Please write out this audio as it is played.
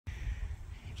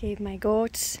Gave my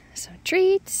goats some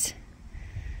treats.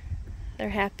 They're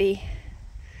happy.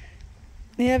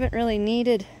 They haven't really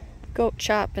needed goat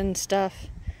chop and stuff,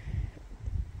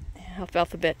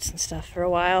 alfalfa bits and stuff for a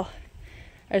while.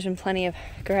 There's been plenty of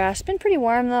grass. It's been pretty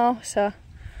warm though, so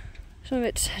some of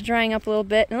it's drying up a little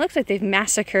bit. And it looks like they've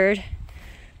massacred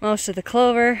most of the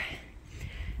clover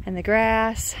and the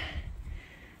grass.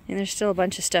 And there's still a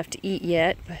bunch of stuff to eat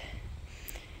yet, but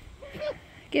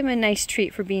give them a nice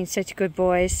treat for being such good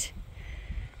boys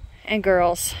and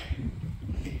girls.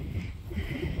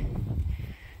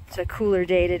 It's a cooler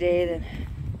day today than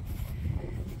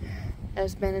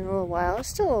it's been in a little while. It's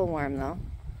still a little warm though.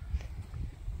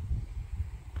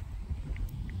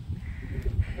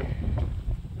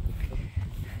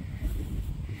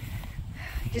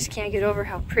 I just can't get over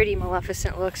how pretty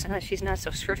Maleficent looks, and that she's not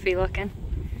so scruffy looking.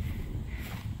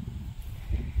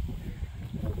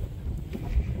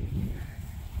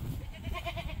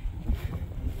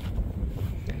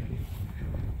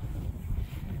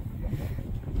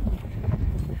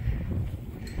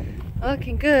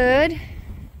 Looking good.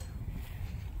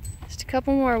 Just a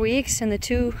couple more weeks and the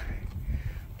two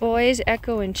boys,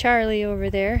 Echo and Charlie over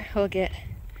there, will get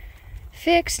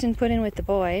fixed and put in with the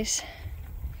boys.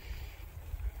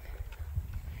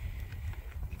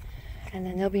 And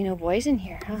then there'll be no boys in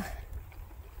here, huh?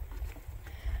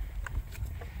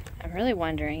 I'm really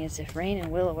wondering is if Rain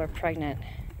and Willow are pregnant.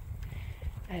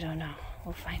 I don't know.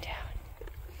 We'll find out.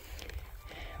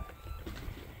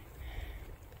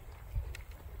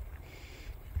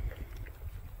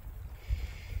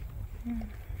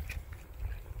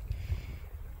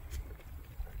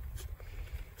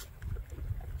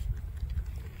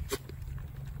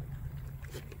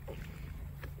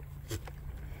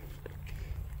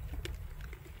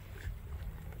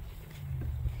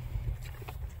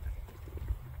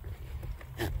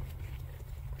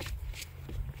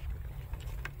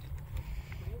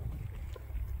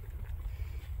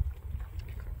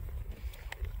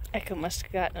 Echo must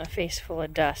have gotten a face full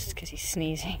of dust because he's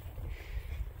sneezing.